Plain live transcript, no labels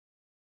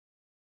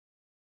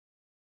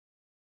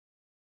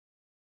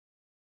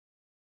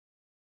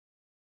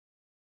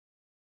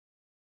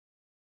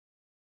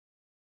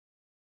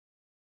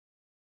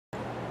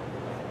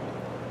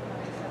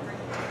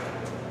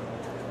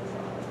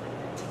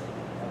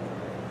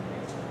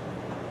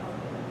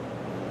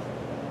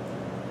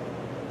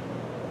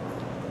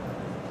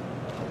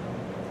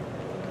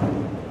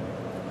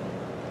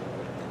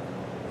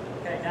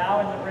now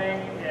in the ring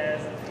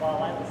is the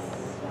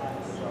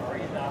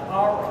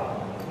Aura,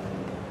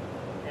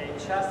 a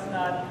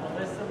chestnut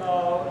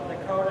Bellissimo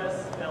Lakotas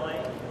filly.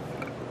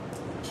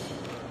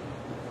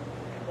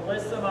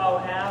 Bellissimo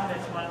M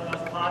is one of the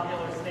most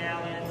popular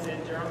stallions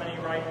in Germany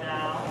right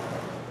now.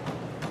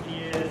 He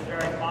is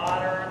very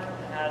modern,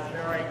 has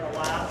very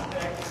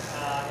elastic,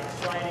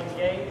 exciting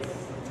gaits.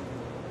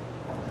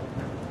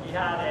 He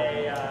had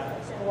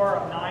a score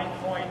of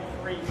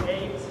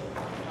 9.38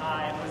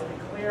 and was the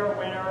clear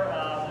winner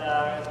of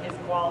his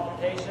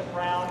qualification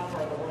round for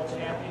the World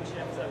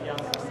Championships of Young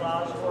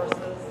Dressage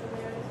Horses.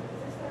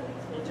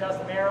 He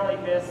just barely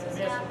missed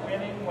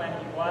winning when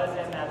he was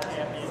in that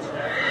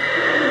championship.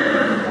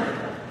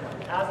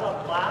 As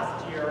of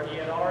last year, he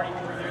had already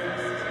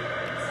produced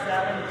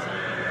 17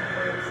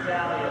 improved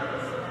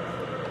stallions.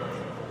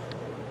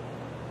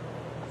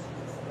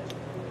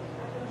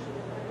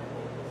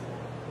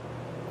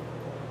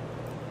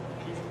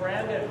 He's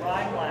branded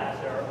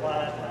Rhinelander,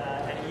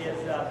 and he is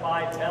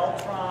by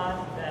Beltron,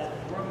 then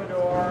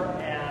Brumador,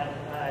 and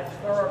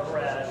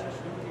Thoroughbred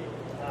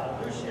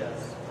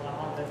Lucius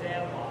on the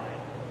dam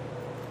line.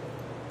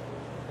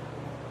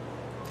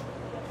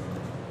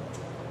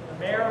 The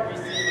mare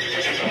received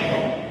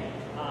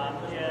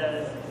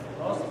is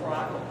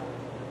Rosebrock,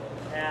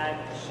 and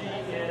she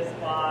is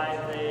by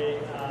the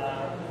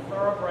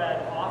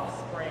Thoroughbred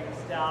offspring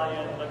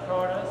stallion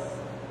Lakotas.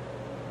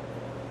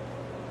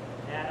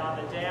 And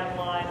on the dam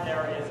line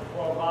there is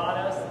Quo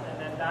Vadis, and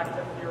then back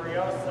to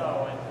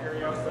Furioso. And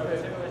Furioso 2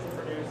 has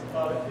produced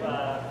both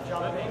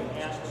jumping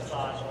and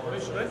dressage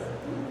horses.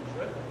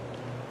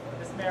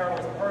 This mare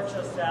was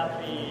purchased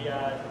at the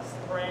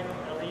Spring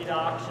Elite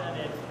Auction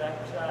in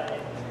Vecchia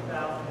in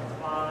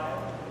 2005.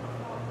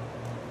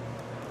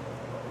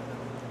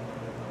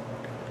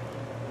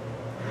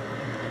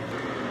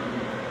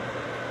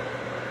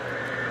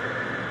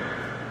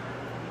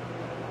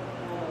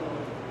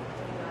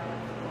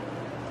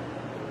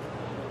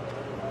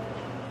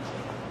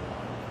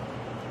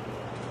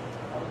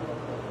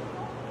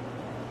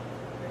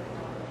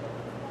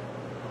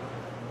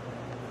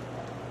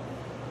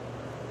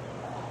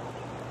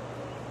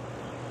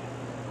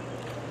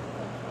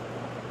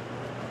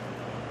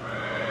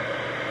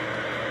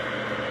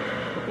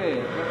 Okay,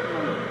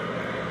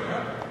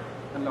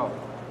 hello.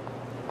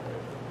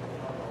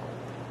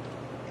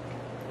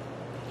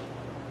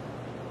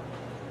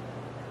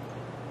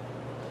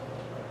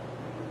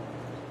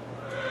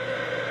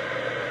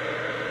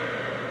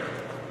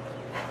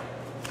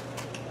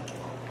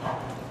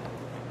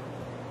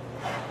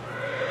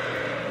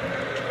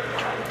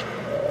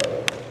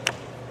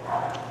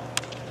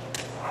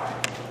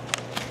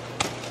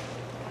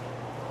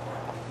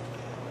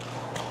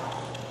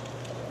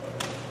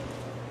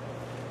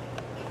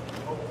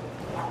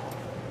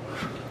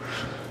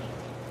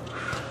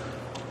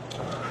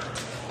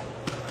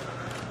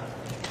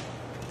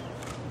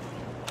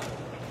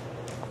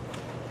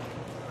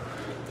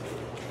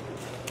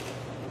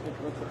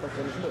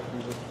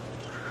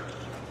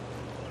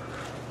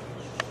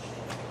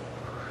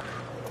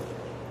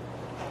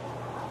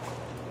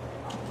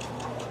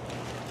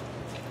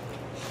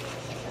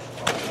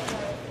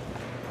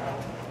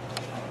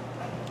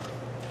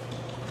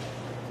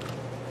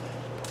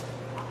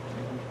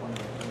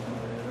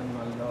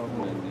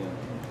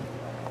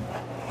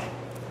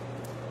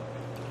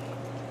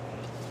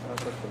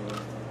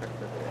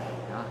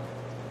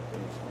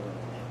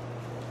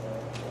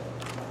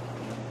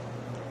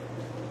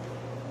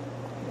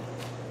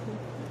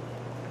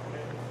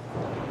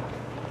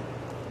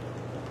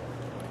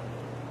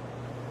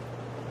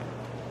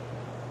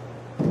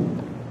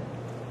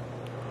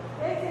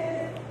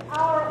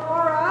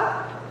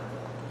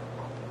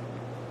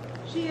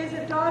 She is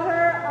a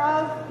daughter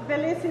of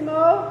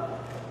Bellissimo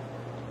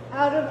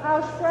out of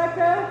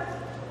Aussprache,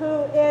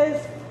 who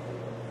is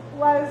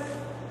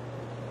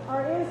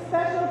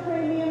special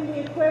premium, the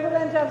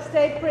equivalent of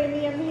state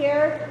premium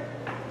here.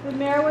 The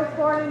mare was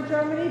born in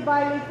Germany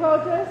by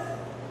Lakotas.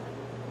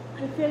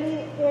 The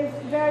filly is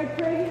very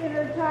pretty in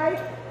her type,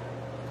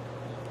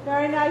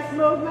 very nice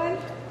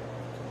movement,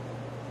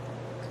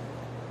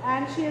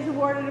 and she is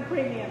awarded a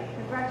premium.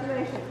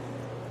 Congratulations.